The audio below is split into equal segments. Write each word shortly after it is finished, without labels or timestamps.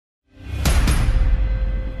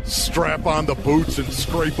Strap on the boots and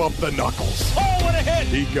scrape up the knuckles. Oh, what a hit!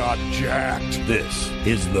 He got jacked. This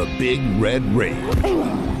is the Big Red Rage.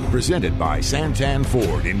 Presented by Santan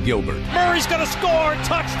Ford in Gilbert. Murray's going to score.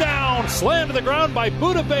 Touchdown. Slammed to the ground by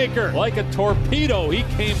Buda Baker. Like a torpedo, he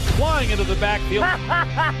came flying into the backfield.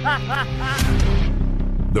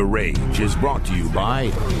 The Rage is brought to you by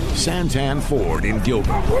Santan Ford in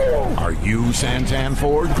Gilbert. Are you Santan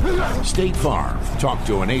Ford? State Farm. Talk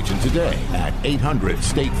to an agent today at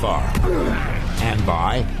 800-STATE-FARM. And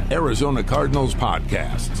by Arizona Cardinals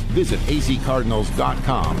Podcasts. Visit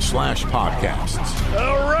azcardinals.com/podcasts.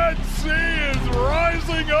 The Red Sea is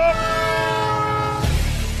rising up.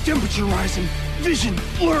 Temperature rising, vision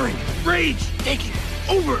blurring, rage taking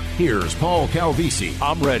over. Here's Paul Calvisi.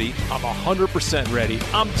 I'm ready. I'm 100% ready.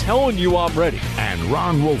 I'm telling you I'm ready. And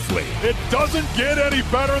Ron Wolfley. It doesn't get any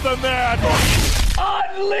better than that.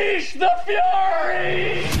 Unleash the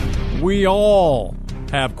fury! We all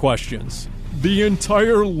have questions. The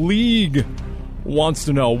entire league wants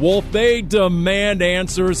to know. Wolf, they demand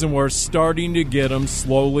answers, and we're starting to get them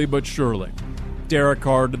slowly but surely. Derek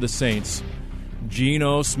Carr to the Saints.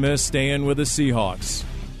 Geno Smith staying with the Seahawks.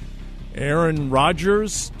 Aaron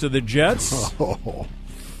Rodgers to the Jets.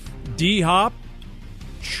 D-Hop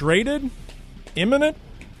traded? Imminent?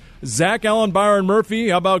 Zach Allen, Byron Murphy.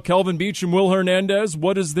 How about Kelvin Beach and Will Hernandez?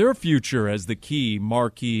 What is their future as the key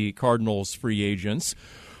marquee Cardinals free agents?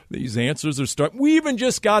 These answers are starting. We even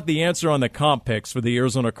just got the answer on the comp picks for the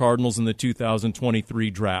Arizona Cardinals in the 2023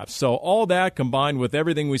 draft. So all that combined with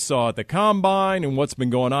everything we saw at the Combine and what's been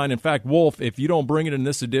going on. In fact, Wolf, if you don't bring it in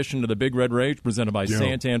this edition to the Big Red Rage presented by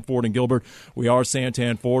Santan Ford and Gilbert, we are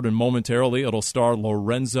Santan Ford, and momentarily it'll star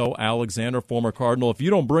Lorenzo Alexander, former Cardinal. If you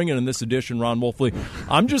don't bring it in this edition, Ron Wolfley,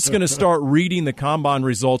 I'm just going to start reading the Combine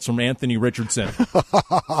results from Anthony Richardson.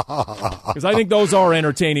 Because I think those are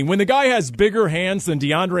entertaining. When the guy has bigger hands than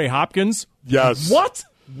DeAndre Hopkins? Yes. What?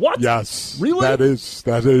 Yes. Really? That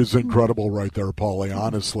is incredible right there, Paulie.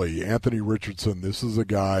 Honestly, Anthony Richardson, this is a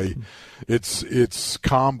guy, it's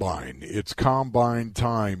combine. It's combine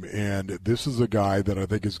time, and this is a guy that I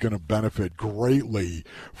think is going to benefit greatly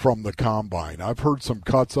from the combine. I've heard some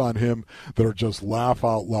cuts on him that are just laugh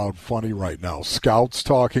out loud funny right now. Scouts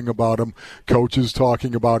talking about him, coaches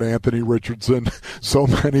talking about Anthony Richardson, so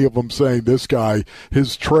many of them saying this guy,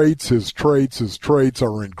 his traits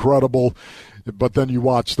are incredible. But then you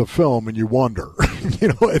watch the film and you wonder,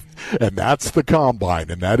 and that's the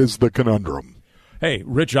combine, and that is the conundrum. Hey,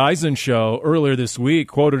 Rich Eisen show earlier this week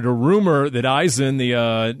quoted a rumor that Eisen,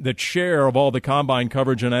 the chair of all the combine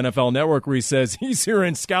coverage on NFL Network, where he says he's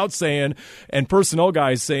hearing scouts saying and personnel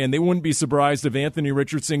guys saying they wouldn't be surprised if Anthony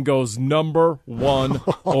Richardson goes number 1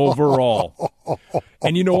 overall.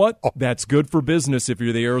 And you know what? That's good for business if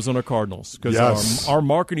you're the Arizona Cardinals, because our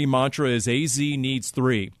marketing mantra is AZ needs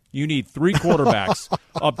 3. You need 3 quarterbacks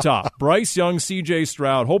up top. Bryce Young, C.J.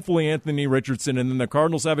 Stroud, hopefully Anthony Richardson, and then the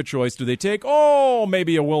Cardinals have a choice. Do they take,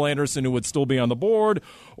 maybe a Will Anderson who would still be on the board,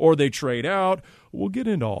 or they trade out? We'll get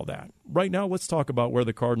into all that. Right now, let's talk about where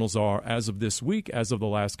the Cardinals are as of this week, as of the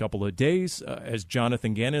last couple of days, as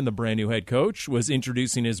Jonathan Gannon, the brand-new head coach, was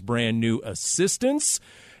introducing his brand-new assistants.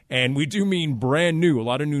 And we do mean brand new, a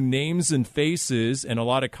lot of new names and faces and a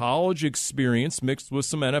lot of college experience mixed with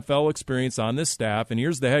some NFL experience on this staff. And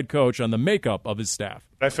here's the head coach on the makeup of his staff.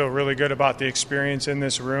 I feel really good about the experience in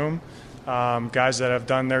this room, guys that have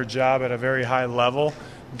done their job at a very high level,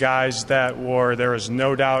 guys that there was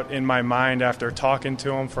no doubt in my mind after talking to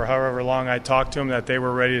them for however long I talked to them that they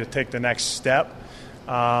were ready to take the next step.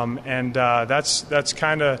 That's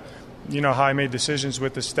kind of how I made decisions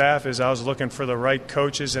with the staff is I was looking for the right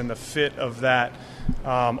coaches and the fit of that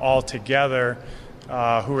all together,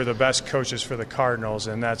 who are the best coaches for the Cardinals,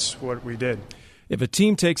 and that's what we did. If a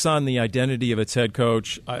team takes on the identity of its head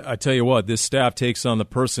coach, I tell you what, this staff takes on the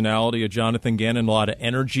personality of Jonathan Gannon, a lot of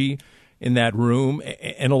energy in that room,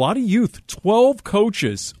 and a lot of youth. 12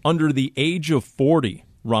 coaches under the age of 40,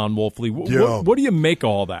 Ron Wolfley. What do you make of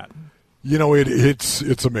all that?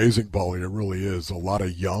 It's amazing, Paulie. It really is. A lot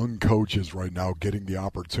of young coaches right now getting the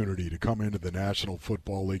opportunity to come into the National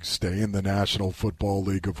Football League, stay in the National Football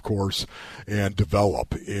League, of course, and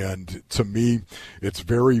develop. And to me, it's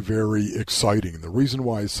very, very exciting. And the reason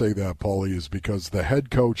why I say that, Paulie, is because the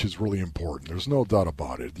head coach is really important. There's no doubt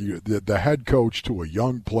about it. The head coach to a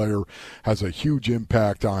young player has a huge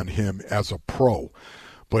impact on him as a pro.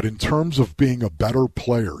 But in terms of being a better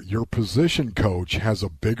player, your position coach has a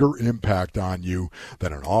bigger impact on you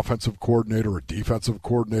than an offensive coordinator, a defensive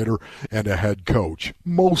coordinator, and a head coach.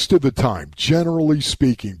 Most of the time, generally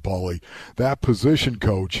speaking, Paulie, that position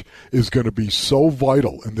coach is going to be so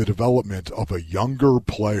vital in the development of a younger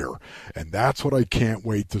player. And that's what I can't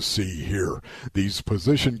wait to see here. These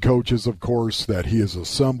position coaches, of course, that he has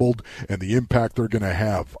assembled and the impact they're going to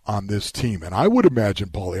have on this team. And I would imagine,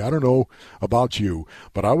 Paulie, I don't know about you,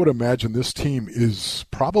 but I would imagine this team is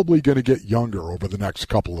probably going to get younger over the next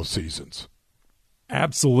couple of seasons.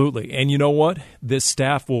 Absolutely. And you know what? This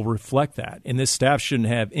staff will reflect that. And this staff shouldn't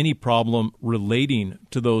have any problem relating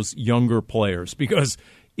to those younger players because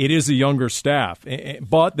it is a younger staff.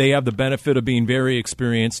 But they have the benefit of being very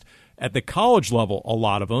experienced at the college level, a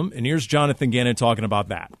lot of them. And here's Jonathan Gannon talking about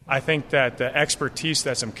that. I think that the expertise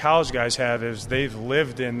that some college guys have is they've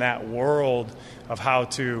lived in that world of how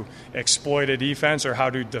to exploit a defense or how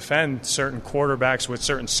to defend certain quarterbacks with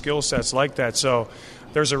certain skill sets like that. So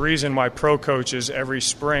there's a reason why pro coaches every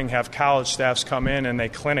spring have college staffs come in and they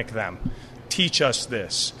clinic them. Teach us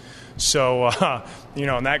this. So,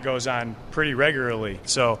 and that goes on pretty regularly.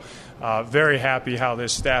 So very happy how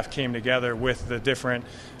this staff came together with the different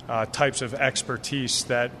types of expertise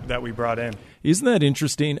that we brought in. Isn't that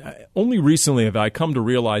interesting? Only recently have I come to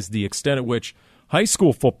realize the extent at which high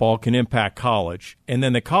school football can impact college, and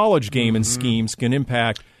then the college game and schemes can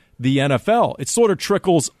impact the NFL. It sort of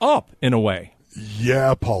trickles up in a way.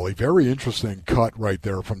 Yeah, Paulie, very interesting cut right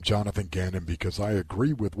there from Jonathan Gannon because I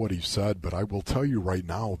agree with what he said, but I will tell you right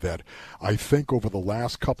now that I think over the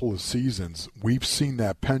last couple of seasons, we've seen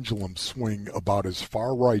that pendulum swing about as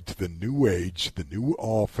far right to the new age, the new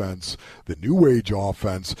offense, the new age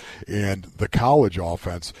offense, and the college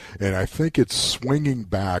offense, and I think it's swinging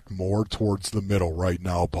back more towards the middle right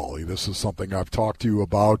now, Paulie. This is something I've talked to you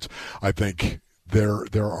about. I think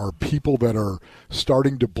there are people that are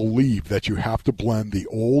starting to believe that you have to blend the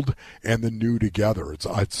old and the new together.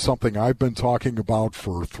 It's something I've been talking about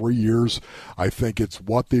for 3 years. I think it's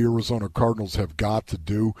what the Arizona Cardinals have got to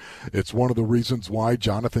do. It's one of the reasons why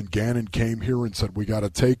Jonathan Gannon came here and said we got to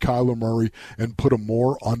take Kyler Murray and put him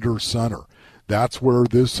more under center. That's where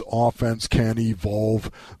this offense can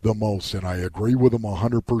evolve the most, and I agree with him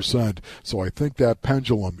 100%. So I think that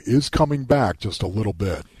pendulum is coming back just a little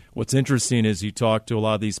bit. What's interesting is you talk to a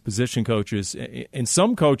lot of these position coaches, and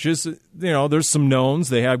some coaches, there's some knowns.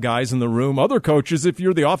 They have guys in the room. Other coaches, if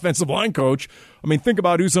you're the offensive line coach, think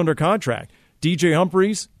about who's under contract. DJ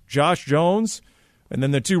Humphries, Josh Jones, and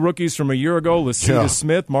then the two rookies from a year ago, Lasita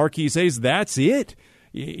Smith, Marquise Hayes. That's it.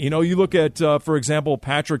 You look at, for example,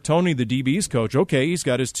 Patrick Toney, the DB's coach. Okay, he's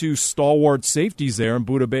got his two stalwart safeties there, in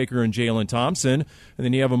Budda Baker and Jalen Thompson. And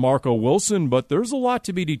then you have a Marco Wilson, but there's a lot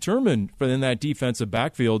to be determined in that defensive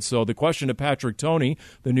backfield. So the question to Patrick Toney,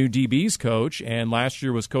 the new DB's coach, and last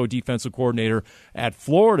year was co-defensive coordinator at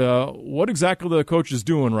Florida, what exactly are the coaches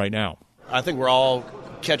doing right now? I think we're all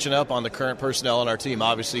catching up on the current personnel on our team.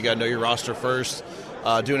 Obviously, you got to know your roster first.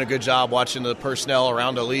 Doing a good job watching the personnel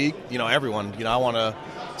around the league. Everyone. I want to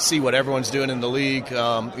see what everyone's doing in the league.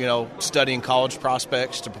 Studying college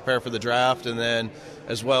prospects to prepare for the draft, and then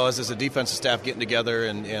as well as a defensive staff getting together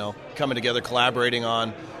and coming together, collaborating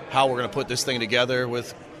on how we're going to put this thing together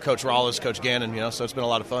with Coach Rawlis, Coach Gannon. So it's been a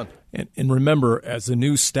lot of fun. And remember, as a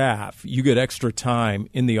new staff, you get extra time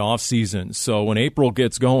in the off season. So when April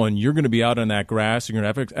gets going, you're going to be out on that grass. You're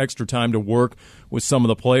going to have extra time to work with some of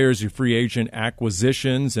the players, your free agent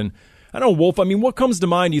acquisitions. And I don't know, Wolf, what comes to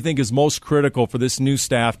mind do you think is most critical for this new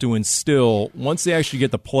staff to instill once they actually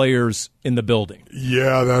get the players in the building?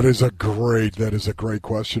 Yeah, that is a great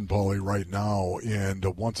question, Paulie, right now. And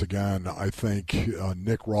once again, I think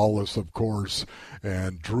Nick Rawlis, of course,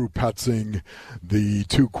 and Drew Petzing, the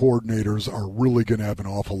two coordinators, are really going to have an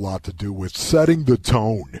awful lot to do with setting the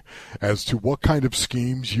tone as to what kind of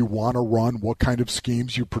schemes you want to run, what kind of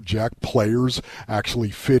schemes you project players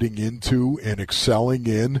actually fitting into and excelling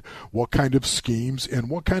in, what kind of schemes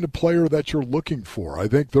and what kind of player that you're looking for. I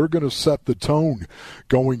think they're going to set the tone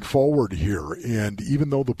going forward here. And even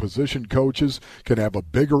though the position coaches can have a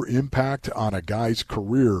bigger impact on a guy's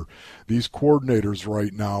career, these coordinators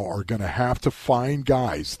right now are going to have to find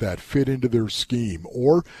guys that fit into their scheme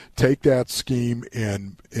or take that scheme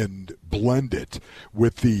and blend it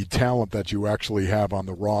with the talent that you actually have on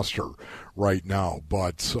the roster right now.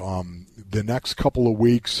 But the next couple of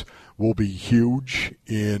weeks will be huge,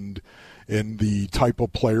 and in the type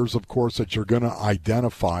of players, of course, that you're going to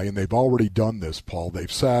identify, and they've already done this, Paul.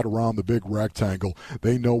 They've sat around the big rectangle.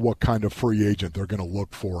 They know what kind of free agent they're going to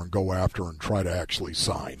look for and go after and try to actually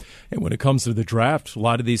sign. And when it comes to the draft, a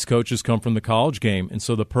lot of these coaches come from the college game, and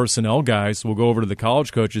so the personnel guys will go over to the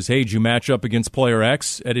college coaches, hey, did you match up against player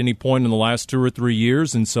X at any point in the last 2 or 3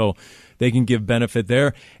 years? And so they can give benefit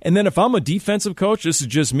there. And then if I'm a defensive coach, this is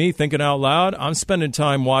just me thinking out loud, I'm spending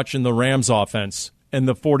time watching the Rams offense and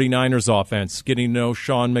the 49ers offense, getting to know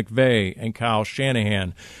Sean McVay and Kyle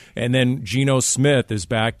Shanahan. And then Geno Smith is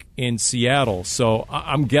back in Seattle. So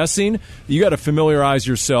I'm guessing you got to familiarize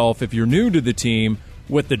yourself, if you're new to the team,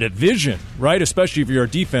 with the division, right? Especially if you're a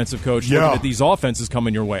defensive coach looking at these offenses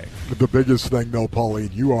coming your way. The biggest thing, though,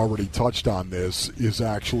 Pauline, you already touched on this, is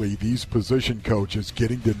actually these position coaches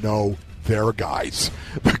getting to know their guys,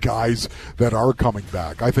 the guys that are coming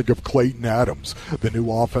back. I think of Clayton Adams, the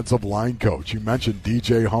new offensive line coach. You mentioned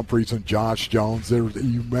DJ Humphries and Josh Jones.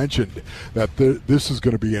 You mentioned that this is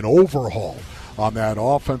going to be an overhaul on that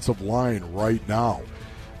offensive line right now.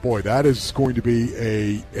 Boy, that is going to be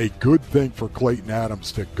a good thing for Clayton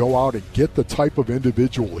Adams to go out and get the type of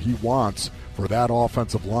individual he wants for that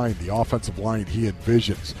offensive line, the offensive line he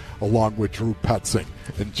envisions, along with Drew Petzing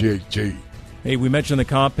and JG. Hey, we mentioned the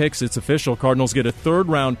comp picks. It's official. Cardinals get a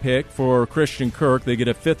 3rd-round pick for Christian Kirk. They get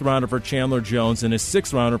a 5th-rounder for Chandler Jones and a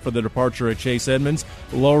 6th-rounder for the departure of Chase Edmonds.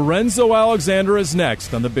 Lorenzo Alexander is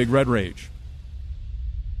next on the Big Red Rage.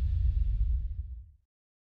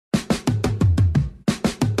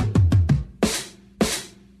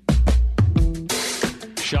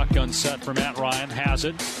 Shotgun set for Matt Ryan, has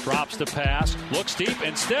it, drops the pass, looks deep,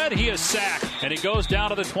 instead he is sacked, and he goes down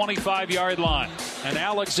to the 25-yard line. And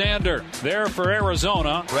Alexander there for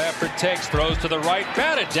Arizona. Bradford takes, throws to the right,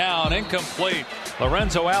 batted down, incomplete.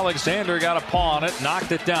 Lorenzo Alexander got a paw on it,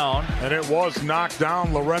 knocked it down. And it was knocked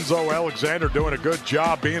down. Lorenzo Alexander doing a good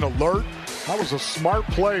job being alert. That was a smart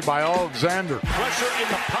play by Alexander. Pressure in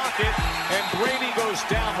the pocket, and Brady goes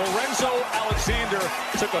down. Lorenzo Alexander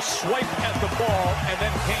took a swipe at the ball and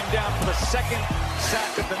then came down for the 2nd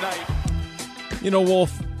sack of the night. You know,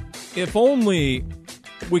 Wolf, if only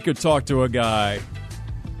we could talk to a guy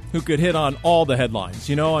who could hit on all the headlines.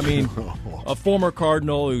 You know, I mean, a former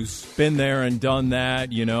Cardinal who's been there and done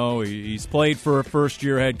that. You know, he's played for a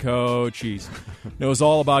first-year head coach. He knows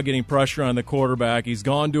all about getting pressure on the quarterback. He's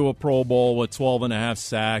gone to a Pro Bowl with 12.5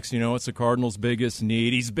 sacks. You know, it's the Cardinals' biggest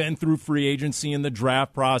need. He's been through free agency and the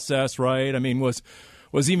draft process, right? I mean, was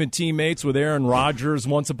even teammates with Aaron Rodgers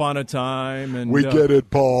once upon a time. And we get it,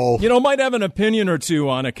 Paul. You know, might have an opinion or two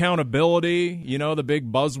on accountability, you know, the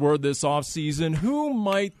big buzzword this offseason. Who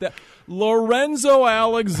might that? Lorenzo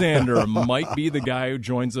Alexander might be the guy who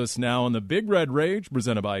joins us now on the Big Red Rage,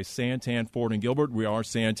 presented by Santan Ford and Gilbert. We are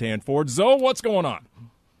Santan Ford. Zoe, what's going on?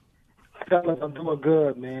 Fellas, I'm doing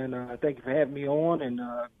good, man. Thank you for having me on, and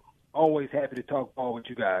always happy to talk ball with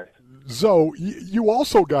you guys. Zoe, you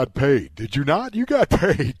also got paid, did you not? You got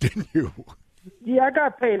paid, didn't you? Yeah, I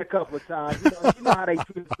got paid a couple of times. You know how they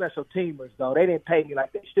treat special teamers, though. They didn't pay me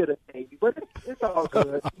like they should have paid me, but it's all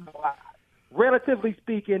good. You know, relatively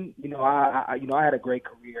speaking, I had a great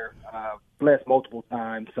career, blessed multiple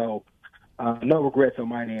times, so no regrets on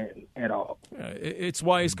my end at all. It's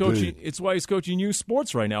why he's coaching. It's why he's coaching youth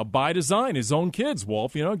sports right now by design. His own kids,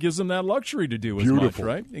 Wolf. You know, gives him that luxury to do as much,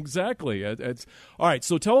 right? Exactly. It's all right.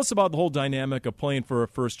 So tell us about the whole dynamic of playing for a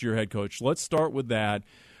first-year head coach. Let's start with that.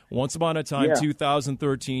 Once upon a time,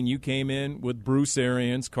 2013, you came in with Bruce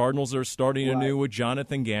Arians. Cardinals are starting anew with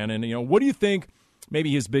Jonathan Gannon. You know, what do you think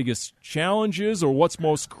maybe his biggest challenge is, or what's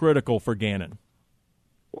most critical for Gannon?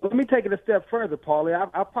 Well, let me take it a step further, Paulie.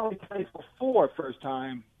 I probably played for 4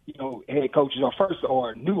 first-time, head coaches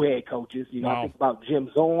or new head coaches. You know, I think about Jim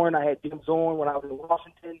Zorn. I had Jim Zorn when I was in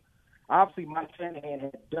Washington. Obviously, Mike Shanahan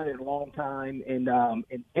had done it a long time in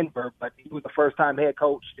Denver, but he was the first-time head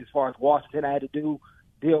coach as far as Washington I had to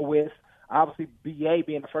deal with. Obviously, B.A.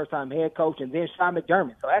 being the first-time head coach, and then Sean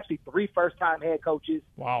McDermott. So actually 3 first-time head coaches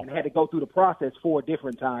and had to go through the process 4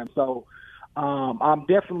 different times. So I'm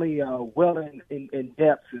definitely well in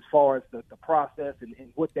depth as far as the process and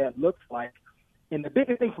what that looks like. And the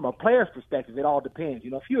biggest thing from a player's perspective, it all depends.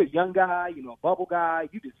 You know, if you're a young guy, a bubble guy,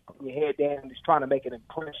 you just put your head down and just trying to make an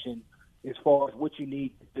impression as far as what you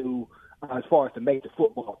need to do as far as to make the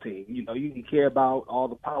football team. You know, you can care about all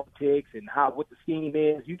the politics and what the scheme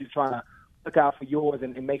is. You just trying to look out for yours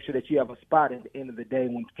and make sure that you have a spot at the end of the day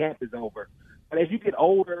when camp is over. But as you get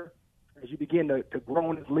older, as you begin to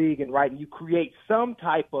grow in this league and you create some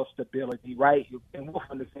type of stability, right? And Wolf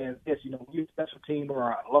understands this, when you're a special team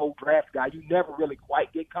or a low draft guy, you never really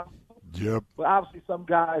quite get comfortable. Yep. But obviously some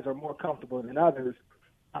guys are more comfortable than others.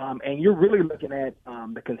 And you're really looking at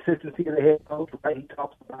the consistency of the head coach, right? He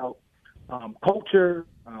talks about culture,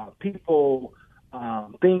 people,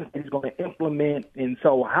 things that he's going to implement. And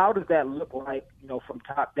so how does that look like, from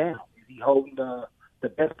top down? Is he holding the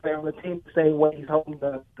best player on the team the same way he's holding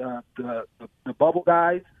the bubble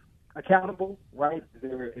guys accountable, right? Is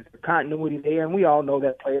there continuity there? And we all know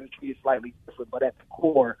that players are treated slightly different, but at the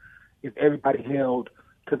core, is everybody held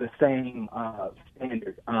to the same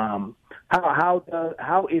standard?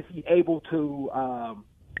 How is he able to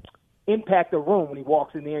impact the room when he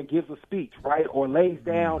walks in there and gives a speech, right? Or lays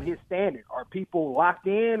down his standard? Are people locked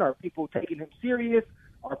in? Are people taking him serious?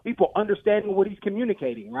 Are people understanding what he's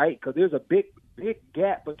communicating, right? Because there's a big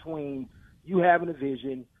gap between you having a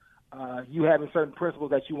vision, you having certain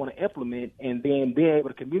principles that you want to implement, and then being able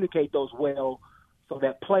to communicate those well so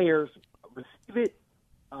that players receive it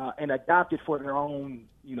and adopt it for their own,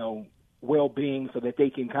 well-being, so that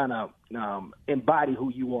they can kind of embody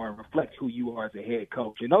who you are and reflect who you are as a head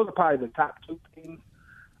coach. And those are probably the top two things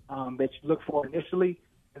that you look for initially.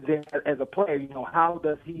 And then as a player, how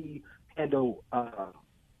does he handle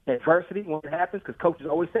adversity when it happens? Because coaches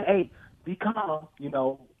always say, hey, be calm,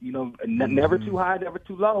 never too high, never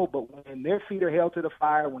too low. But when their feet are held to the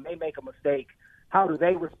fire, when they make a mistake, how do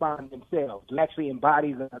they respond themselves to actually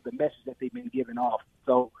embody the message that they've been giving off?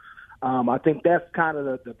 So I think that's kind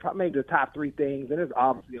of maybe the top three things. And there's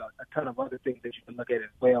obviously a ton of other things that you can look at as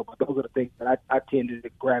well. But those are the things that I tend to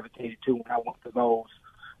gravitate to when I went to those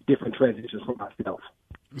different transitions for myself.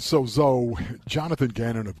 So, Zoe, Jonathan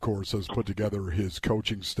Gannon, of course, has put together his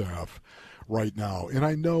coaching staff right now. And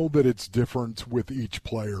I know that it's different with each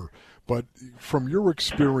player, but from your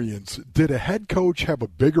experience, did a head coach have a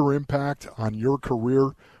bigger impact on your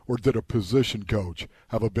career, or did a position coach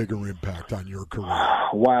have a bigger impact on your career?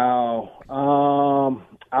 Wow.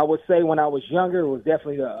 I would say when I was younger, it was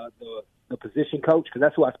definitely the position coach, because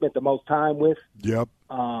that's who I spent the most time with. Yep.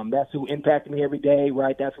 That's who impacted me every day,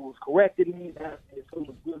 right? That's who was correcting me. That's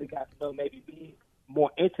who really got to know maybe me more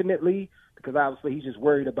intimately, because obviously he's just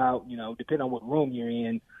worried about, depending on what room you're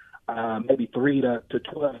in, maybe 3 to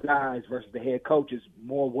 12 guys versus the head coach is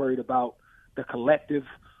more worried about the collective.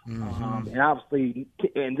 And obviously,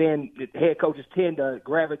 and then the head coaches tend to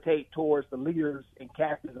gravitate towards the leaders and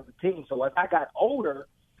captains of the team. So as I got older,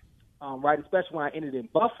 right, especially when I ended in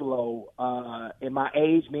Buffalo, in my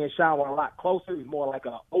age, me and Sean were a lot closer. It was more like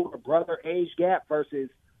an older brother age gap versus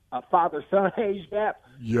a father-son age gap.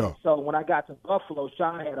 Yeah. So when I got to Buffalo,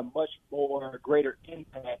 Sean had a much more greater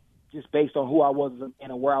impact just based on who I was as a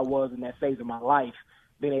man and where I was in that phase of my life,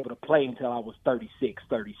 being able to play until I was 36,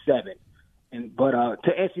 37. But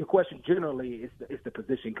to answer your question, generally, it's the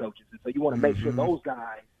position coaches. And so you want to make sure those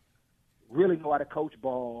guys really know how to coach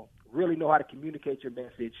ball, really know how to communicate your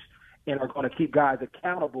message, and are going to keep guys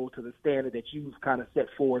accountable to the standard that you've kind of set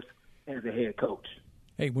forth as a head coach.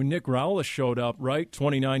 Hey, when Nick Rowles showed up, right,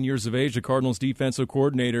 29 years of age, the Cardinals defensive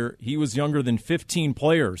coordinator, he was younger than 15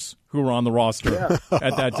 players who were on the roster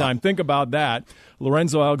at that time. Think about that.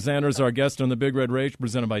 Lorenzo Alexander is our guest on the Big Red Rage,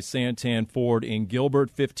 presented by Santan Ford in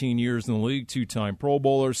Gilbert, 15 years in the league, 2-time Pro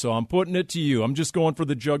Bowler. So I'm putting it to you. I'm just going for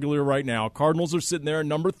the jugular right now. Cardinals are sitting there at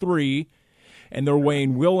number 3, and they're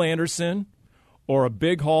weighing Will Anderson or a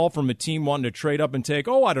big haul from a team wanting to trade up and take,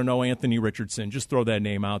 Anthony Richardson. Just throw that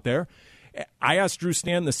name out there. I asked Drew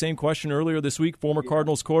Stanton the same question earlier this week, former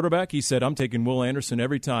Cardinals quarterback. He said, I'm taking Will Anderson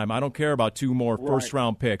every time. I don't care about 2 more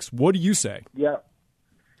first-round picks. What do you say? Yeah.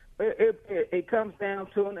 It comes down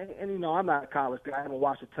to, and I'm not a college guy. I haven't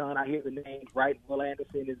watched a ton. I hear the names, right? Will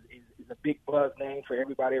Anderson is a big buzz name for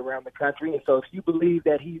everybody around the country. And so if you believe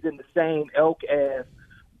that he's in the same ilk as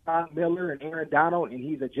Von Miller and Aaron Donald and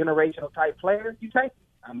he's a generational-type player, you take him.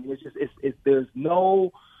 I mean, there's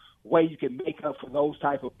no way you can make up for those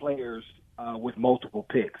type of players with multiple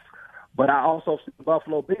picks. But I also see the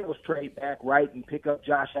Buffalo Bills trade back, right, and pick up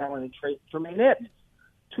Josh Allen and trade Tremaine Edmonds.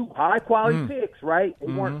 2 high-quality picks, right? They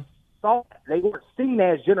weren't seen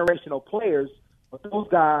as generational players, but those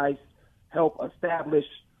guys help establish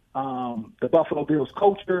the Buffalo Bills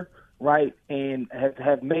culture, right, and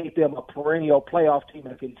have made them a perennial playoff team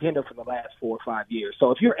and a contender for the last 4 or 5 years. So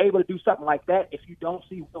if you're able to do something like that, if you don't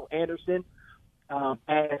see Will Anderson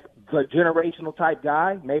as the generational type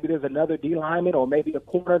guy, maybe there's another D lineman or maybe a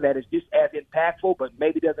corner that is just as impactful but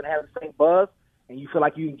maybe doesn't have the same buzz, and you feel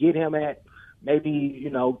like you can get him at maybe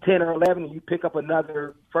 10 or 11 and you pick up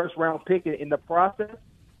another first-round pick in the process,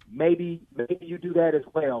 maybe you do that as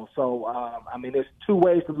well. So, there's 2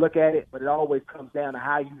 ways to look at it, but it always comes down to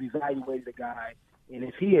how you evaluate the guy. And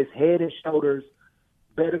if he is head and shoulders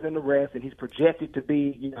better than the rest and he's projected to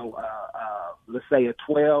be, let's say a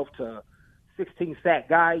 12 to 16-sack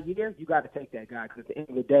guy a year, you got to take that guy, because at the end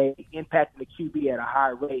of the day, impacting the QB at a high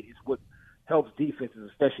rate is what helps defenses,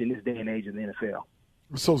 especially in this day and age in the NFL.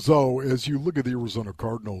 So, Zoe, as you look at the Arizona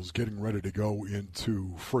Cardinals getting ready to go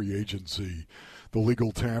into free agency, the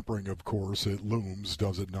legal tampering, of course, it looms,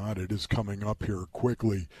 does it not? It is coming up here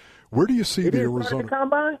quickly. Where do you see the Arizona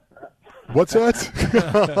Combine? What's that?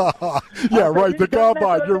 Yeah, right, the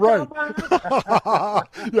Combine. You're right.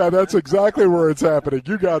 Yeah, that's exactly where it's happening.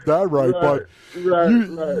 You got that right. But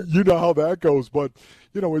you know how that goes. But,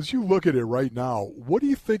 as you look at it right now, what do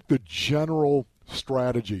you think the general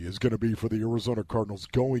strategy is going to be for the Arizona Cardinals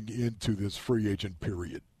going into this free agent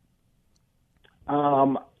period?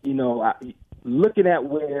 Looking at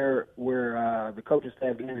where the coaching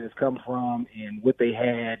staff has come from and what they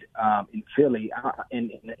had in Philly,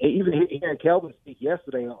 and even hearing Kelvin speak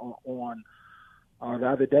yesterday on the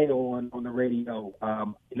other day on the radio,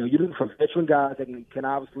 you're looking for veteran guys that can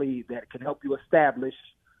obviously that can help you establish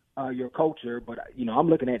your culture. But I'm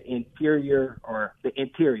looking at the interior,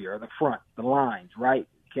 the front, the lines. Right?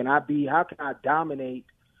 How can I dominate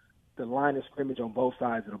the line of scrimmage on both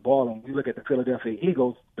sides of the ball? And when you look at the Philadelphia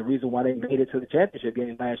Eagles, the reason why they made it to the championship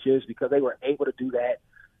game last year is because they were able to do that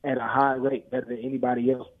at a high rate, better than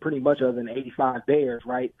anybody else, pretty much other than 85 Bears,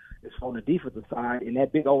 right? It's on the defensive side, and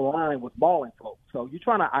that big old line was balling folks. So you're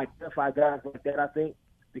trying to identify guys like that, I think,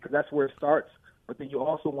 because that's where it starts. But then you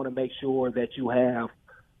also want to make sure that you have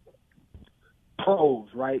pros,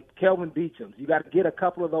 right? Kelvin Beachums. You got to get a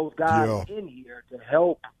couple of those guys in here to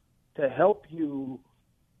help you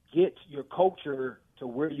get your culture to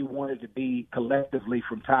where you want it to be collectively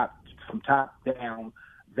from top down,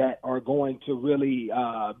 that are going to really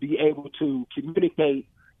be able to communicate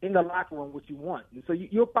in the locker room what you want. And so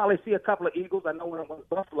you'll probably see a couple of Eagles. I know when I went to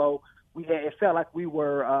Buffalo, it felt like we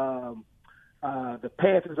were the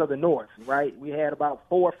Panthers of the North, right? We had about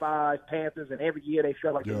 4 or 5 Panthers, and every year they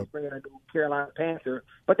felt like they were bringing a new Carolina Panther.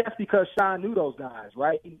 But that's because Sean knew those guys,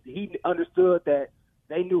 right? He understood that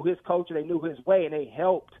they knew his culture, they knew his way, and they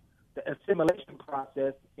helped the assimilation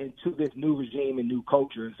process into this new regime and new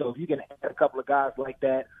culture. And so if you can add a couple of guys like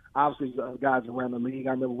that, obviously guys around the league.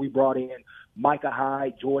 I remember we brought in Micah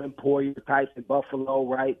Hyde, Jordan Poyer types in Buffalo,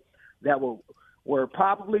 right, that were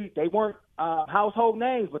probably, they weren't household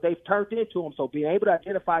names, but they've turned into them. So being able to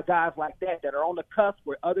identify guys like that are on the cusp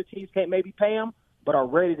where other teams can't maybe pay them, but are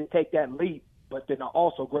ready to take that leap, but then are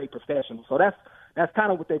also great professionals. So that's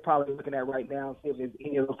kind of what they're probably looking at right now, see if there's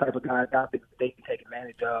any of those type of guys out there that they can take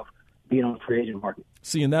advantage of being on the free agent market.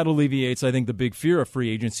 See, and that alleviates, I think, the big fear of free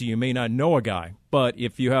agency. You may not know a guy, but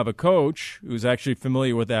if you have a coach who's actually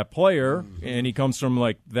familiar with that player, and he comes from,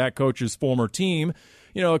 like, that coach's former team,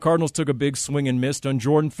 the Cardinals took a big swing and missed on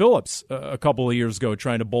Jordan Phillips a couple of years ago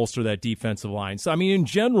trying to bolster that defensive line. So, I mean, in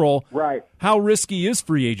general, how risky is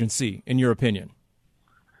free agency, in your opinion?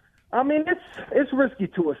 I mean, it's risky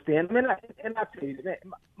to a extent. I mean, I tell you,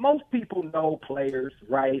 most people know players,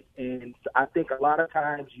 right? And I think a lot of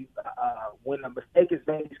times when a mistake is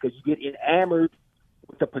made, it's because you get enamored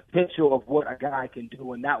with the potential of what a guy can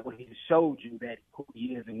do and not what he showed you that who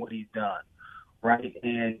he is and what he's done, right?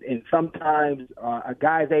 And sometimes a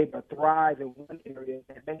guy's able to thrive in one area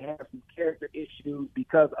and may have some character issues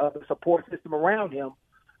because of the support system around him.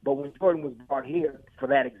 But when Jordan was brought here, for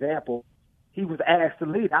that example, he was asked to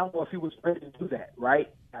lead. I don't know if he was ready to do that, right?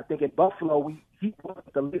 I think in Buffalo, he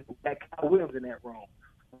wasn't the leader. We had Kyle Williams in that room.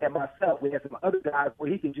 And myself, we had some other guys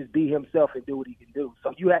where he can just be himself and do what he can do.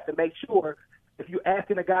 So you have to make sure, if you're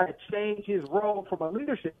asking a guy to change his role from a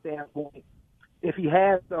leadership standpoint, if he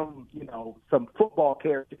has some football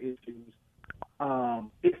character issues,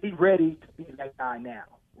 is he ready to be that guy now,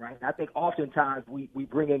 right? And I think oftentimes we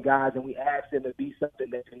bring in guys and we ask them to be something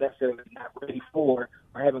that they're necessarily not ready for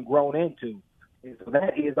or haven't grown into. And so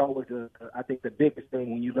that is always, I think, the biggest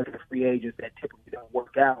thing when you look at free agents that typically don't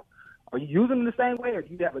work out. Are you using them the same way, or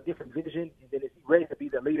do you have a different vision? And then is he ready to be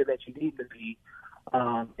the leader that you need to be?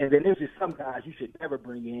 And then there's just some guys you should never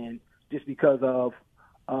bring in just because of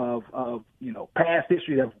past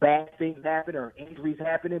history of bad things happening or injuries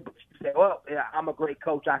happening. But you say, well, yeah, I'm a great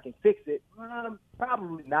coach, I can fix it.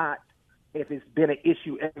 Probably not if it's been an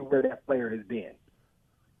issue everywhere that player has been.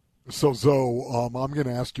 So, Zoe, I'm going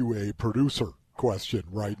to ask you a producer question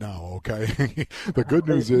right now, okay? The good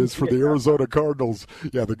news is for the Arizona Cardinals,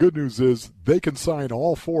 the good news is they can sign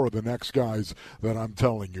all 4 of the next guys that I'm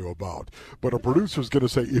telling you about. But a producer's going to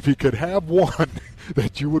say, if he could have one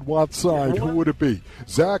that you would want signed, who would it be?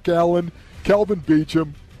 Zach Allen, Kelvin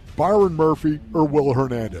Beachum, Byron Murphy, or Will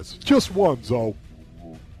Hernandez? Just one, Zoe.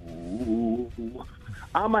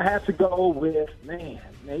 I'm going to have to go with, man,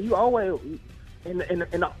 you always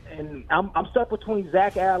and I'm stuck between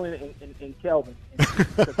Zach Allen and Kelvin.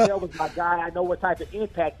 Because Kelvin's my guy. I know what type of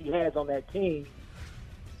impact he has on that team.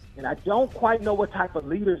 And I don't quite know what type of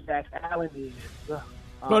leader Zach Allen is.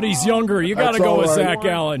 But he's younger. You got to go with Zach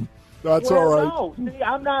Allen. That's all right.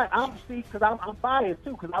 No, see, because I'm biased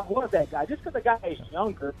too, because I was that guy. Just because the guy is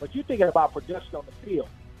younger, but you're thinking about production on the field.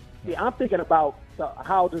 See, I'm thinking about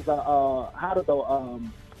how does a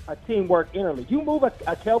team work internally. You move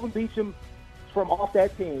a Kelvin Beachum from off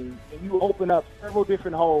that team, and you open up several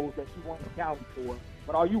different holes that you want to count for.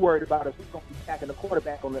 But all you worried about is who's going to be attacking the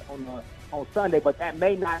quarterback on Sunday. But that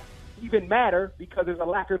may not even matter because there's a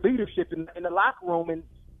lack of leadership in the locker room, and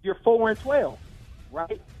you're 4-12,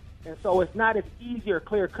 right? And so it's not as easy or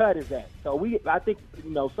clear cut as that. So I think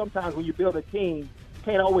sometimes when you build a team, you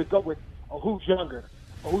can't always go with who's younger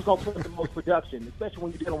or who's going to put in the most production, especially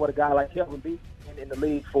when you're dealing with a guy like Calvin Beach in the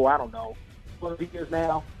league for 12 years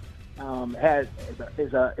now.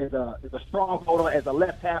 Is a stronghold as a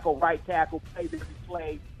left tackle, right tackle, plays every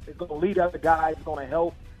play. Is going to lead other guys. Is going to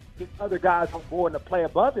help get other guys on board and to play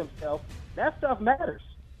above himself. That stuff matters.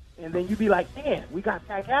 And then you be like, man, we got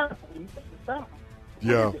Zach Allen. We missing something.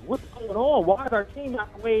 Yeah. What's going on? Why is our team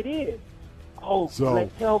not the way it is?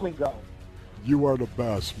 Let Kelvin go. You are the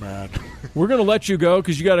best, man. We're going to let you go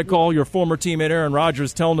because you got to call your former teammate Aaron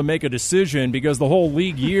Rodgers, tell him to make a decision because the whole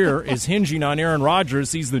league year is hinging on Aaron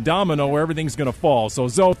Rodgers. He's the domino where everything's going to fall. So,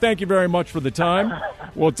 Zoe, thank you very much for the time.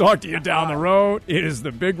 We'll talk to you down the road. It is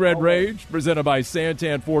the Big Red Rage presented by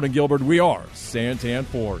Santan Ford and Gilbert. We are Santan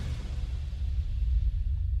Ford.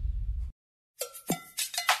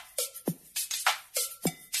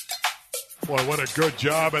 Boy, what a good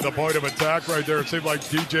job at the point of attack right there. It seemed like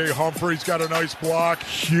DJ Humphries got a nice block.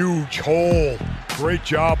 Huge hole. Great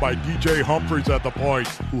job by DJ Humphries at the point.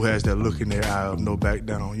 Who has that look in their eye of no back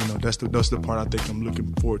down? That's the part I think I'm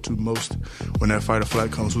looking forward to most. When that fight or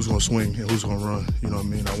flight comes, who's going to swing and who's going to run? You know what I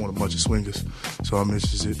mean? I want a bunch of swingers. So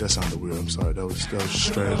it's just it. That sounded weird. I'm sorry. That was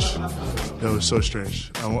strange. That was so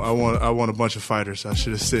strange. I want a bunch of fighters. I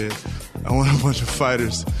should have said I want a bunch of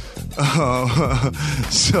fighters.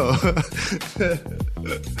 So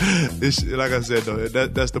it's, like I said, though,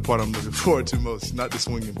 that's the part I'm looking forward to most, not the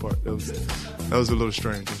swinging part. That was a little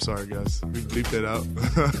strange. I'm sorry, guys. We bleep that out.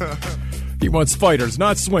 He wants fighters,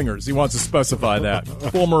 not swingers. He wants to specify that.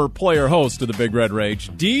 Former player host of the Big Red Rage,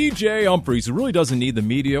 DJ Humphries, who really doesn't need the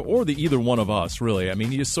media or either one of us, really. I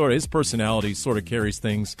mean, his personality sort of carries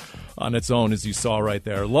things on its own, as you saw right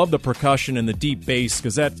there. Love the percussion and the deep bass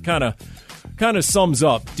because that kind of sums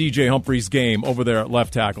up DJ Humphries' game over there at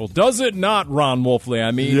left tackle. Does it not, Ron Wolfley? I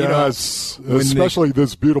mean, yes, especially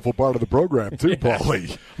this beautiful part of the program, too,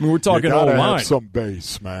 Paulie. I mean, we're talking O-line. Have some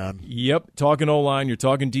bass, man. Yep, talking O-line. You're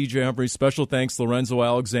talking DJ Humphries. Special thanks, Lorenzo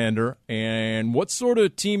Alexander. And what sort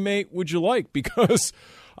of teammate would you like? Because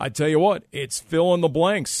I tell you what, it's fill in the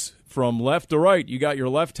blanks. From left to right, you got your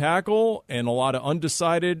left tackle and a lot of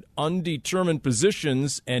undecided, undetermined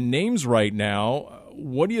positions and names right now.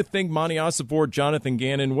 What do you think, Monty Osiford, Jonathan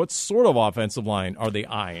Gannon, what sort of offensive line are they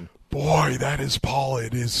eyeing? Boy, that is, Paul,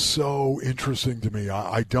 it is so interesting to me.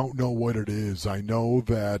 I don't know what it is. I know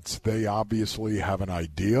that they obviously have an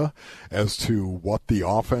idea as to what the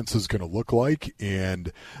offense is going to look like,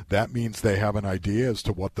 and that means they have an idea as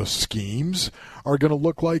to what the schemes are going to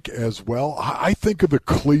look like as well. I think of the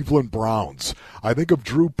Cleveland Browns. I think of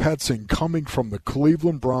Drew Petzing coming from the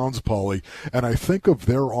Cleveland Browns, Paulie, and I think of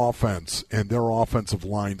their offense and their offensive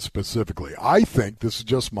line specifically. I think, this is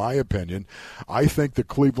just my opinion, I think the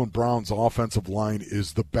Cleveland Browns offensive line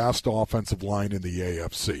is the best offensive line in the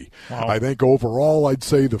AFC. Wow. I think overall I'd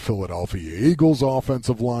say the Philadelphia Eagles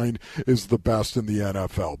offensive line is the best in the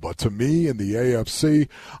NFL. But to me, in the AFC,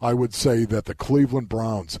 I would say that the Cleveland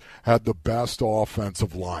Browns had the best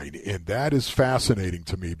offensive line. And that is fascinating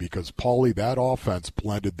to me because, Paulie, that offense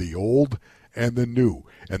blended the old and the new.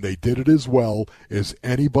 And they did it as well as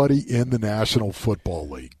anybody in the National Football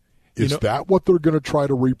League. Is that what they're going to try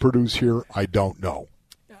to reproduce here? I don't know.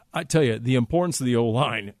 I tell you, the importance of the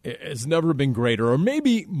O-line has never been greater or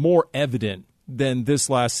maybe more evident than this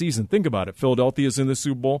last season. Think about it. Philadelphia's in the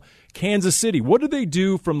Super Bowl. Kansas City, what did they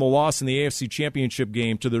do from the loss in the AFC Championship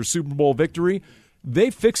game to their Super Bowl victory?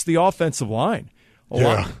 They fixed the offensive line.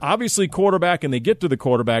 Obviously, quarterback, and they get to the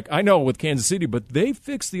quarterback. I know with Kansas City, but they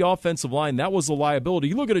fixed the offensive line. That was a liability.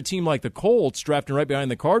 You look at a team like the Colts drafting right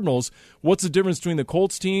behind the Cardinals. What's the difference between the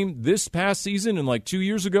Colts team this past season and like 2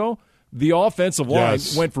 years ago? The offensive line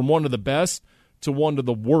went from one of the best to one of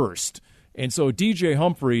the worst. And so DJ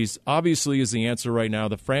Humphries obviously is the answer right now,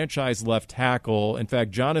 the franchise left tackle. In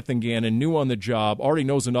fact, Jonathan Gannon, new on the job, already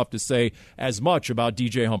knows enough to say as much about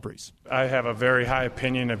DJ Humphries. I have a very high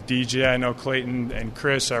opinion of DJ. I know Clayton and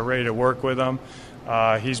Chris are ready to work with him.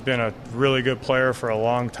 He's been a really good player for a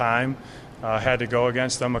long time. Had to go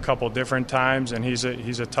against him a couple different times, and he's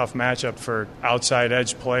a tough matchup for outside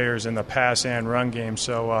edge players in the pass and run game.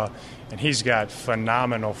 So, and he's got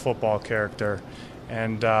phenomenal football character.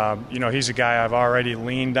 And, he's a guy I've already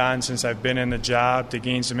leaned on since I've been in the job to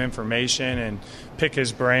gain some information and pick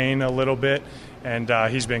his brain a little bit. And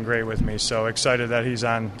he's been great with me. So excited that he's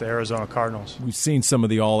on the Arizona Cardinals. We've seen some of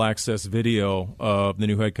the all-access video of the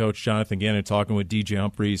new head coach, Jonathan Gannon, talking with DJ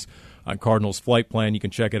Humphries on Cardinals Flight Plan. You can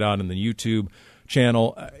check it out on the YouTube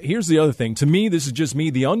channel. Here's the other thing. To me, this is just me,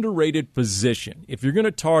 the underrated position. If you're going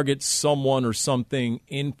to target someone or something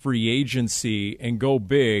in free agency and go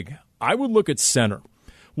big, I would look at center.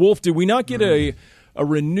 Wolf, did we not get a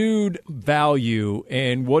renewed value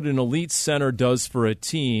in what an elite center does for a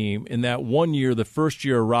team in that 1 year, the first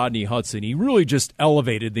year of Rodney Hudson? He really just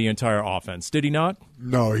elevated the entire offense, did he not?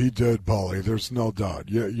 No, he did, Paulie. There's no doubt.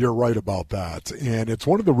 You're right about that. And it's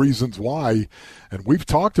one of the reasons why, and we've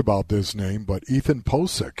talked about this name, but Ethan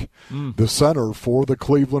Posick, the center for the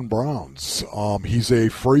Cleveland Browns, he's a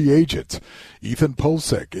free agent. Ethan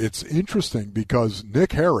Posick. It's interesting because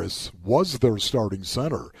Nick Harris was their starting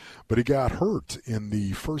center, but he got hurt in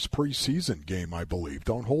the first preseason game, I believe.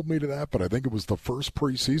 Don't hold me to that, but I think it was the first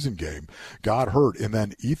preseason game. Got hurt, and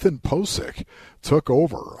then Ethan Posick took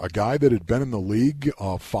over, a guy that had been in the league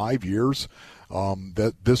 5 years.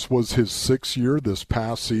 That this was his 6th year this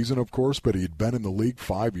past season, of course, but he'd been in the league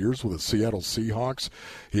 5 years with the Seattle Seahawks.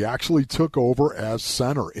 He actually took over as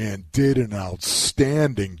center and did an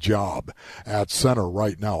outstanding job at center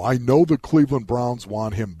right now. I know the Cleveland Browns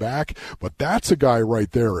want him back, but that's a guy right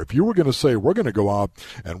there. If you were going to say we're going to go out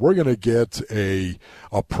and we're going to get a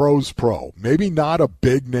pro's pro, maybe not a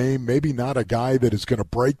big name, maybe not a guy that is going to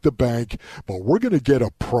break the bank, but we're going to get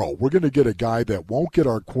a pro. We're going to get a guy that won't get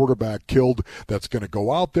our quarterback killed, that's going to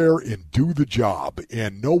go out there and do the job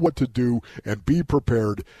and know what to do and be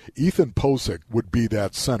prepared. Ethan Posick would be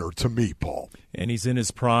that center to me, Paul. And he's in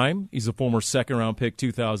his prime. He's a former second-round pick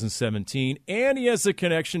 2017, and he has a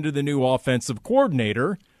connection to the new offensive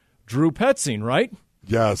coordinator, Drew Petzing, right?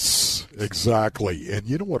 Yes, exactly. And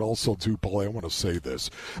you know what also, too, Paul, I want to say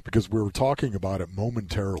this because we were talking about it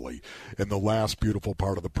momentarily in the last beautiful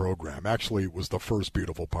part of the program. Actually, it was the first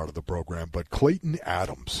beautiful part of the program, but Clayton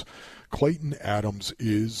Adams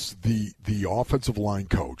is the offensive line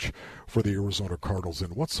coach for the Arizona Cardinals.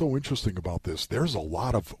 And what's so interesting about this, there's a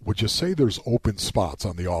lot of, would you say there's open spots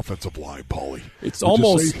on the offensive line, Paulie? It's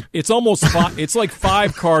almost it's like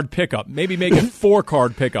 5-card pickup. Maybe make it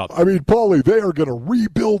 4-card pickup. I mean, Paulie, they are going to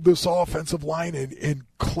rebuild this offensive line, and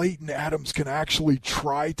Clayton Adams can actually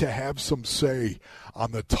try to have some say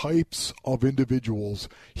on the types of individuals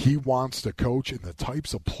he wants to coach and the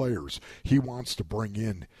types of players he wants to bring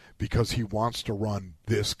in, because he wants to run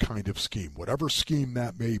this kind of scheme. Whatever scheme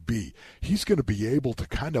that may be, he's going to be able to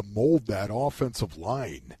kind of mold that offensive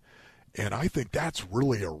line. And I think that's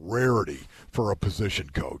really a rarity for a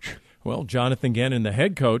position coach. Well, Jonathan Gannon, the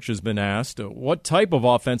head coach, has been asked, what type of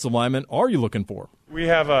offensive lineman are you looking for? We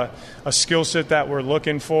have a skill set that we're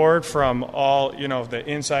looking for from all, the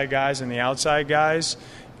inside guys and the outside guys.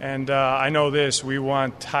 And I know this, we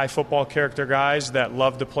want high football character guys that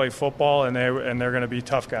love to play football, and they're going to be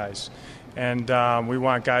tough guys. And we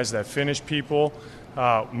want guys that finish people,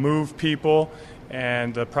 move people,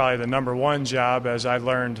 and probably the number one job, as I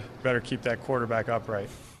learned, better keep that quarterback upright.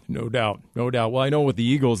 No doubt. Well, I know with the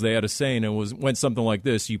Eagles they had a saying, and it went something like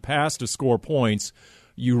this: you pass to score points,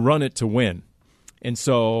 you run it to win. And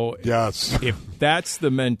so yes, if that's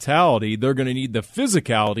the mentality, they're going to need the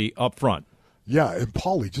physicality up front. Yeah, and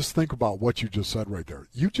Paulie, just think about what you just said right there.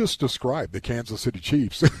 You just described the Kansas City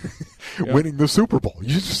Chiefs winning the Super Bowl.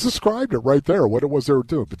 You just described it right there, what it was they were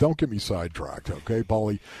doing. But don't get me sidetracked, okay,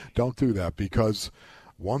 Paulie? Don't do that, because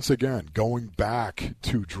once again, going back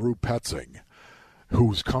to Drew Petzing,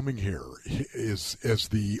 who's coming here is as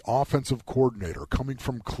the offensive coordinator coming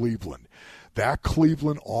from Cleveland. That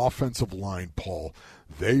Cleveland offensive line, Paul,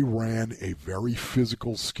 they ran a very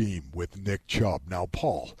physical scheme with Nick Chubb. Now,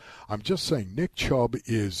 Paul, I'm just saying Nick Chubb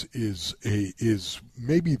is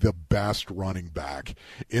maybe the best running back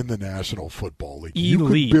in the National Football League.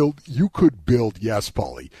 Elite. You could build, yes,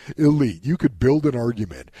 Paulie, elite. You could build an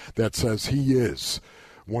argument that says he is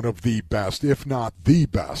one of the best, if not the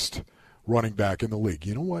best, running back in the league.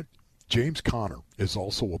 You know what? James Conner is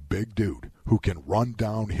also a big dude who can run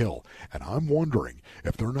downhill. And I'm wondering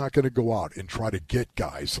if they're not going to go out and try to get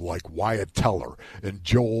guys like Wyatt Teller and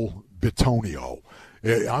Joel Bitonio.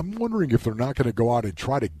 I'm wondering if they're not going to go out and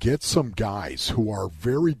try to get some guys who are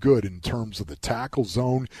very good in terms of the tackle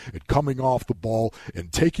zone and coming off the ball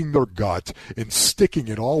and taking their gut and sticking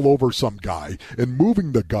it all over some guy and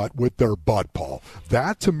moving the gut with their butt, Paul.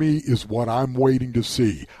 That, to me, is what I'm waiting to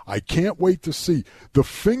see. I can't wait to see. The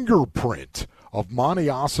fingerprint of Monty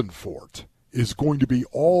Ossenfort is going to be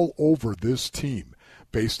all over this team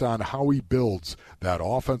based on how he builds that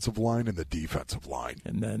offensive line and the defensive line.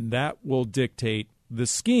 And then that will dictate the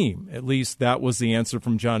scheme. At least that was the answer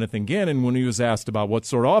from Jonathan Gannon when he was asked about what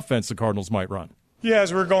sort of offense the Cardinals might run. Yeah,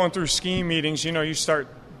 as we're going through scheme meetings, you start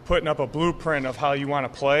putting up a blueprint of how you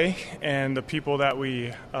want to play, and the people that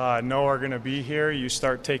we know are going to be here, you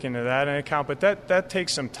start taking that into account. But that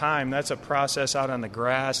takes some time. That's a process out on the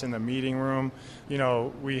grass in the meeting room.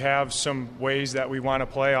 We have some ways that we want to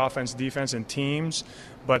play offense, defense, and teams,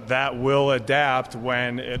 but that will adapt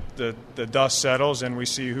when the dust settles and we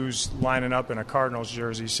see who's lining up in a Cardinals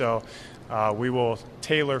jersey. So we will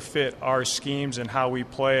tailor fit our schemes and how we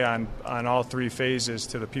play on all three phases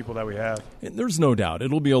to the people that we have. And there's no doubt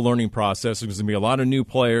it'll be a learning process. There's going to be a lot of new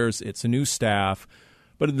players. It's a new staff.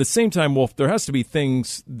 But at the same time, Wolf, there has to be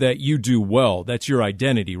things that you do well. That's your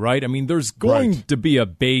identity, right? I mean, there's going to be a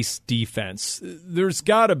base defense. There's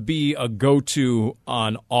got to be a go-to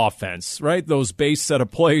on offense, right? Those base set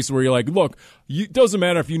of plays where you're like, look, it doesn't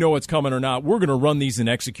matter if you know what's coming or not. We're going to run these and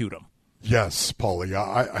execute them. Yes, Paulie.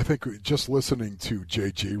 I think just listening to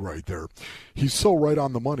JG right there, he's so right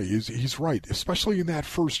on the money. He's right, especially in that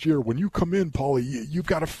first year. When you come in, Paulie, you've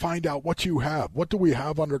got to find out what you have. What do we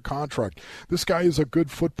have under contract? This guy is a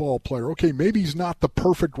good football player. Okay, maybe he's not the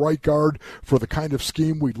perfect right guard for the kind of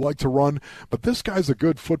scheme we'd like to run, but this guy's a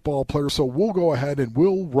good football player, so we'll go ahead and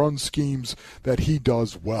we'll run schemes that he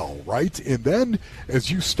does well, right? And then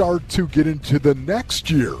as you start to get into the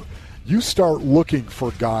next year, you start looking for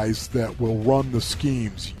guys that will run the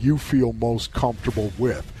schemes you feel most comfortable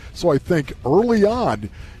with. So I think early on,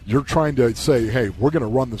 you're trying to say, hey, we're going to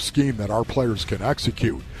run the scheme that our players can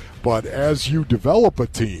execute. But as you develop a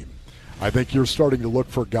team, I think you're starting to look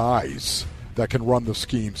for guys that can run the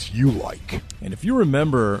schemes you like. And if you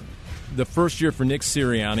remember the first year for Nick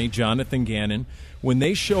Sirianni, Jonathan Gannon, when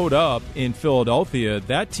they showed up in Philadelphia,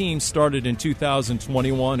 that team started in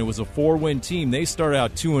 2021. It was a 4-win team. They started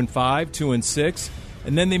out 2-5, 2-6,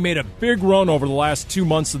 and then they made a big run over the last 2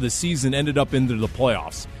 months of the season, ended up into the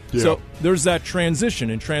playoffs. Yeah. So there's that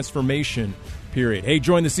transition and transformation period. Hey,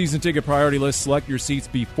 join the season ticket priority list. Select your seats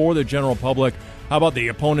before the general public. How about the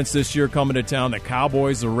opponents this year coming to town? The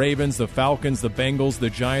Cowboys, the Ravens, the Falcons, the Bengals,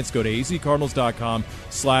 the Giants. Go to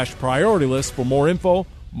azcardinals.com/priority list for more info.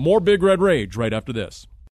 More Big Red Rage right after this.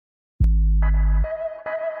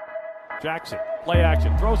 Jackson, play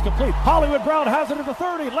action, throws complete. Hollywood Brown has it at the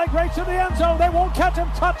 30. Leg race to the end zone. They won't catch him.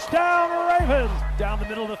 Touchdown, Ravens. Down the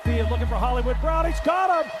middle of the field looking for Hollywood Brown. He's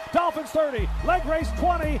got him. Dolphins 30. Leg race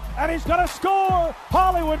 20. And he's going to score.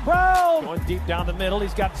 Hollywood Brown. Going deep down the middle.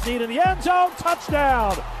 He's got Snead in the end zone.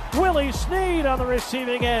 Touchdown. Willie Snead on the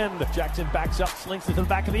receiving end. Jackson backs up, slinks it to the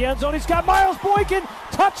back of the end zone. He's got Miles Boykin.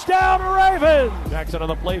 Touchdown, Ravens. Jackson on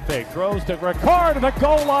the play fake. Throws to Ricard at the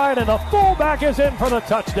goal line, and the fullback is in for the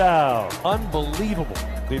touchdown. Unbelievable.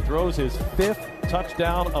 He throws his 5th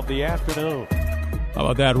touchdown of the afternoon. How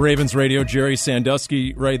about that? Ravens radio, Jerry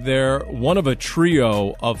Sandusky right there. One of a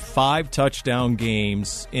trio of 5 touchdown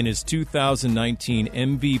games in his 2019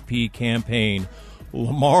 MVP campaign.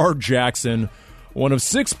 Lamar Jackson, one of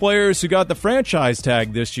 6 players who got the franchise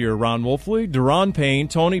tag this year. Ron Wolfley, Deron Payne,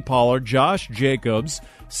 Tony Pollard, Josh Jacobs,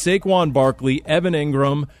 Saquon Barkley, Evan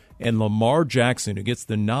Ingram, and Lamar Jackson, who gets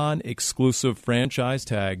the non-exclusive franchise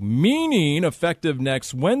tag, meaning effective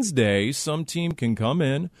next Wednesday, some team can come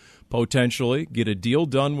in, potentially get a deal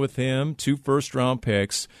done with him, 2 first-round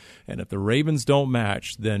picks, and if the Ravens don't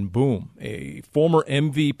match, then boom, a former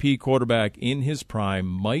MVP quarterback in his prime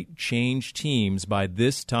might change teams by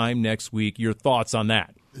this time next week. Your thoughts on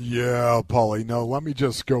that? Yeah, Paulie. No, let me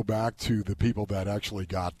just go back to the people that actually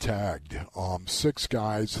got tagged. 6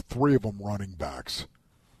 guys, 3 of them running backs.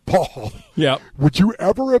 Paul, would you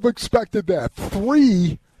ever have expected that?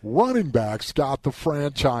 3 running backs got the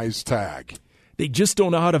franchise tag. they just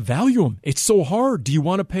don't know how to value him. It's so hard. Do you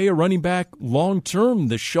want to pay a running back long term?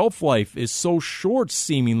 The shelf life is so short,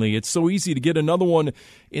 seemingly. It's so easy to get another one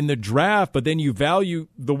in the draft, but then you value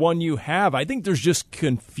the one you have. I think there's just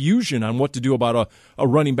confusion on what to do about a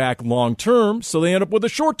running back long term, so they end up with a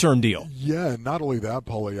short term deal. Yeah, and not only that,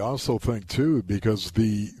 Paulie, I also think, too, because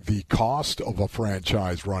the cost of a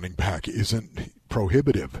franchise running back isn't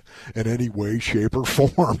prohibitive in any way, shape, or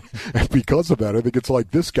form. And because of that, I think it's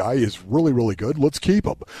like, this guy is really, really good. Let's keep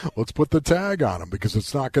him. Let's put the tag on him because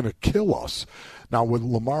it's not going to kill us. Now, with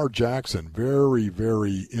Lamar Jackson, very,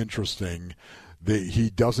 very interesting. He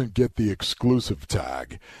doesn't get the exclusive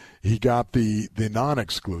tag. He got the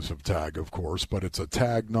non-exclusive tag, of course, but it's a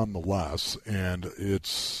tag nonetheless, and it's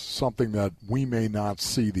something that we may not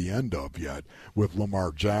see the end of yet with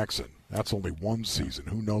Lamar Jackson. That's only one season.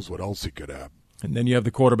 Who knows what else he could have. And then you have the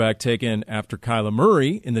quarterback taken after Kyler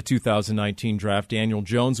Murray in the 2019 draft. Daniel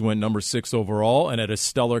Jones went number 6 overall and had a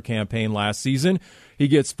stellar campaign last season. He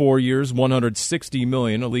gets 4 years, $160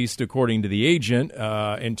 million, at least according to the agent.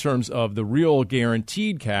 In terms of the real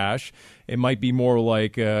guaranteed cash, it might be more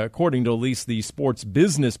like, according to at least the sports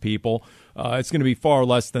business people, it's going to be far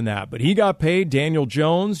less than that. But he got paid. Daniel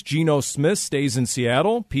Jones, Geno Smith stays in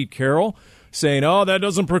Seattle. Pete Carroll saying, that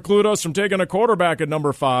doesn't preclude us from taking a quarterback at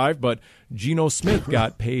number 5. But Geno Smith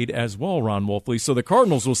got paid as well, Ron Wolfley. So the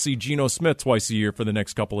Cardinals will see Geno Smith twice a year for the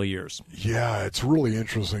next couple of years. Yeah, it's really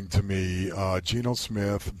interesting to me. Geno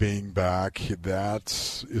Smith being back,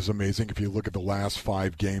 that is amazing. If you look at the last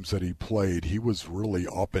 5 games that he played, he was really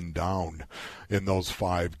up and down in those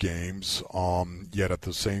 5 games. Yet at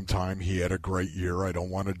the same time, he had a great year. I don't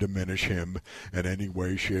want to diminish him in any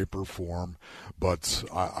way, shape, or form. But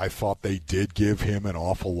I thought they did give him an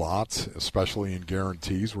awful lot, especially in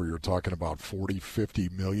guarantees where you're talking about 40, 50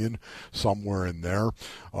 million, somewhere in there.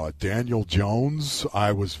 Daniel Jones,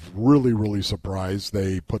 I was really, really surprised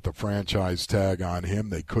they put the franchise tag on him.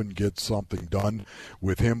 They couldn't get something done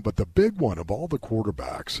with him. But the big one of all the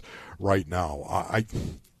quarterbacks right now,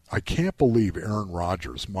 I can't believe Aaron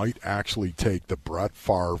Rodgers might actually take the Brett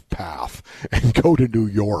Favre path and go to New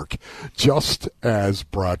York just as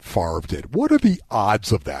Brett Favre did. What are the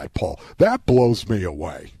odds of that, Paul? That blows me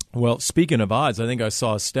away. Well, speaking of odds, I think I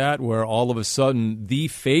saw a stat where all of a sudden the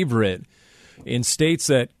favorite in states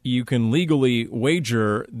that you can legally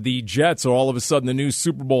wager, the Jets are all of a sudden the new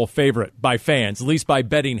Super Bowl favorite by fans, at least by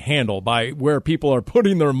betting handle, by where people are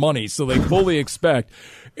putting their money. So they fully expect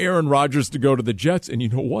Aaron Rodgers to go to the Jets. And you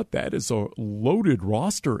know what? That is a loaded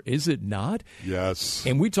roster, is it not? Yes.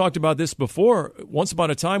 And we talked about this before. Once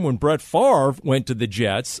upon a time when Brett Favre went to the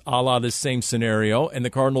Jets, a la this same scenario, and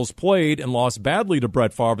the Cardinals played and lost badly to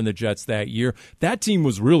Brett Favre and the Jets that year, that team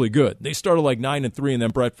was really good. They started like 9-3, and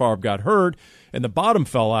then Brett Favre got hurt, and the bottom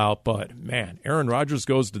fell out. But, man, Aaron Rodgers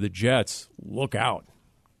goes to the Jets. Look out.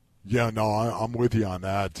 Yeah, no, I'm with you on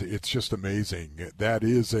that. It's just amazing. That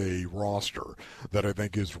is a roster that I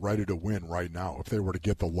think is ready to win right now if they were to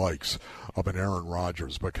get the likes of an Aaron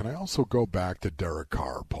Rodgers. But can I also go back to Derek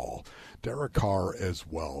Carr, Paul? Derek Carr as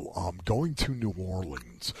well. Going to New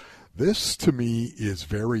Orleans. This, to me, is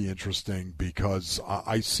very interesting because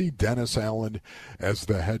I see Dennis Allen as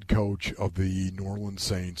the head coach of the New Orleans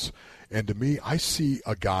Saints. And to me, I see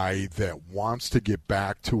a guy that wants to get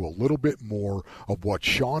back to a little bit more of what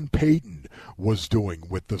Sean Payton was doing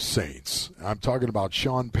with the Saints. I'm talking about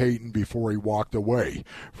Sean Payton before he walked away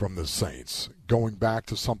from the Saints, going back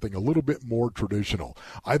to something a little bit more traditional.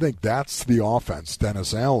 I think that's the offense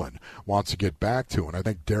Dennis Allen wants to get back to, and I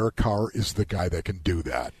think Derek Carr is the guy that can do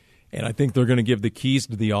that. And I think they're going to give the keys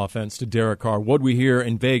to the offense to Derek Carr. What we hear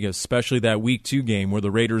in Vegas, especially that Week 2 game where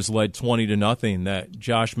the Raiders led 20-0, that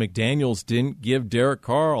Josh McDaniels didn't give Derek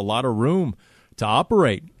Carr a lot of room to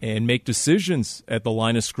operate and make decisions at the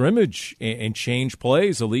line of scrimmage and change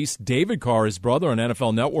plays. At least David Carr, his brother on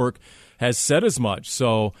NFL Network, has said as much.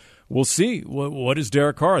 So we'll see. What is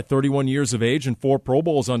Derek Carr at 31 years of age and 4 Pro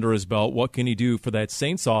Bowls under his belt? What can he do for that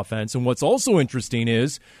Saints offense? And what's also interesting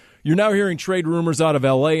is you're now hearing trade rumors out of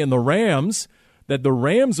L.A. and the Rams that the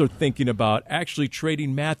Rams are thinking about actually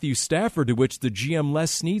trading Matthew Stafford, to which the GM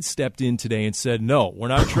Les Snead stepped in today and said, no, we're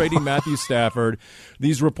not trading Matthew Stafford.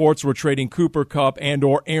 These reports were trading Cooper Kupp and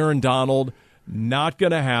or Aaron Donald. Not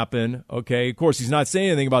going to happen. Okay, of course, he's not saying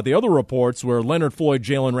anything about the other reports where Leonard Floyd,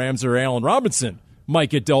 Jalen Ramsey, or Allen Robinson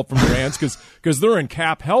might get dealt from the Rams because they're in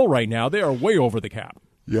cap hell right now. They are way over the cap.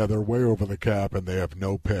 Yeah, they're way over the cap, and they have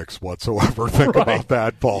no picks whatsoever. Think about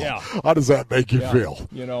that, Paul. Yeah. How does that make you feel?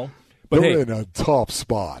 You know, but they're in a tough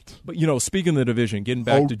spot. But speaking of the division, getting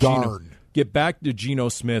back to Geno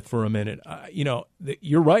Smith for a minute.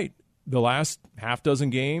 You're right. The last half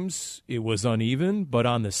dozen games, it was uneven, but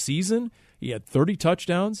on the season, He had 30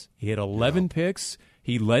 touchdowns. He had 11 picks.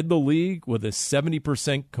 He led the league with a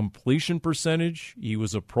 70% completion percentage. He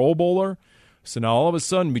was a Pro Bowler. So now all of a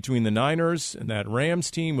sudden, between the Niners and that Rams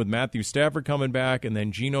team with Matthew Stafford coming back and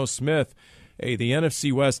then Geno Smith, hey, the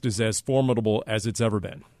NFC West is as formidable as it's ever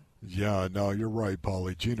been. Yeah, no, you're right,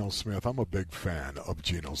 Paulie. Geno Smith, I'm a big fan of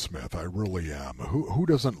Geno Smith. I really am. Who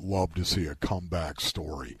doesn't love to see a comeback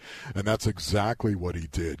story? And that's exactly what he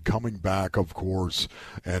did. Coming back, of course,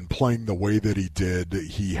 and playing the way that he did.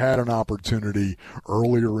 He had an opportunity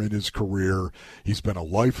earlier in his career. He's been a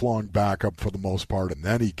lifelong backup for the most part, and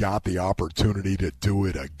then he got the opportunity to do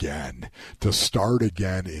it again, to start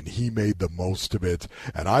again, and he made the most of it.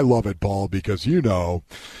 And I love it, Paul, because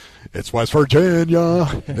it's West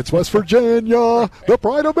Virginia. It's West Virginia, the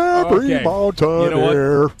pride of every mountaineer. You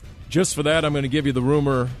know what? Just for that, I'm going to give you the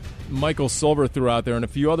rumor Michael Silver threw out there, and a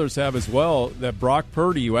few others have as well, that Brock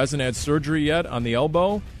Purdy, who hasn't had surgery yet on the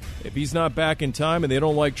elbow, if he's not back in time and they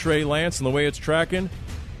don't like Trey Lance and the way it's tracking,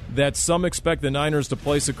 that some expect the Niners to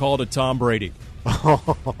place a call to Tom Brady.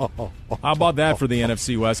 How about that for the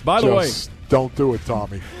NFC West? By the way, don't do it,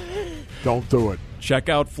 Tommy. Don't do it. Check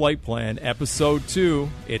out Flight Plan, Episode 2.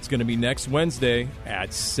 It's going to be next Wednesday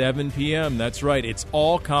at 7 p.m. That's right. It's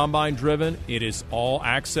all Combine-driven. It is all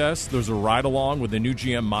access. There's a ride-along with the new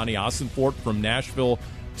GM, Monty Ossenfort, from Nashville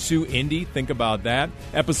to Indy. Think about that.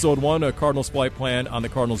 Episode 1 of Cardinals Flight Plan on the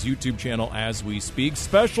Cardinals YouTube channel as we speak.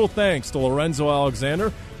 Special thanks to Lorenzo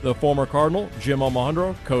Alexander, the former Cardinal, Jim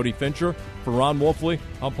Almohandro, Cody Fincher. For Ron Wolfley,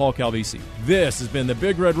 I'm Paul Calvisi. This has been the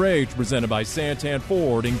Big Red Rage presented by Santan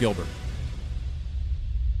Ford in Gilbert.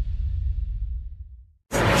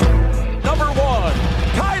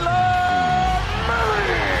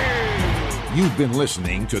 You've been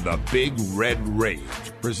listening to the Big Red Rage,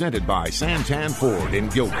 presented by Santan Ford in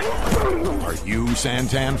Gilbert. Are you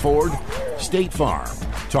Santan Ford? State Farm.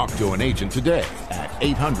 Talk to an agent today at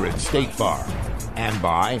 800-STATE-FARM. And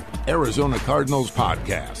by Arizona Cardinals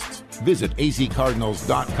Podcasts. Visit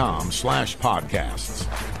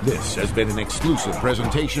azcardinals.com/podcasts. This has been an exclusive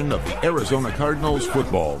presentation of the Arizona Cardinals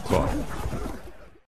Football Club.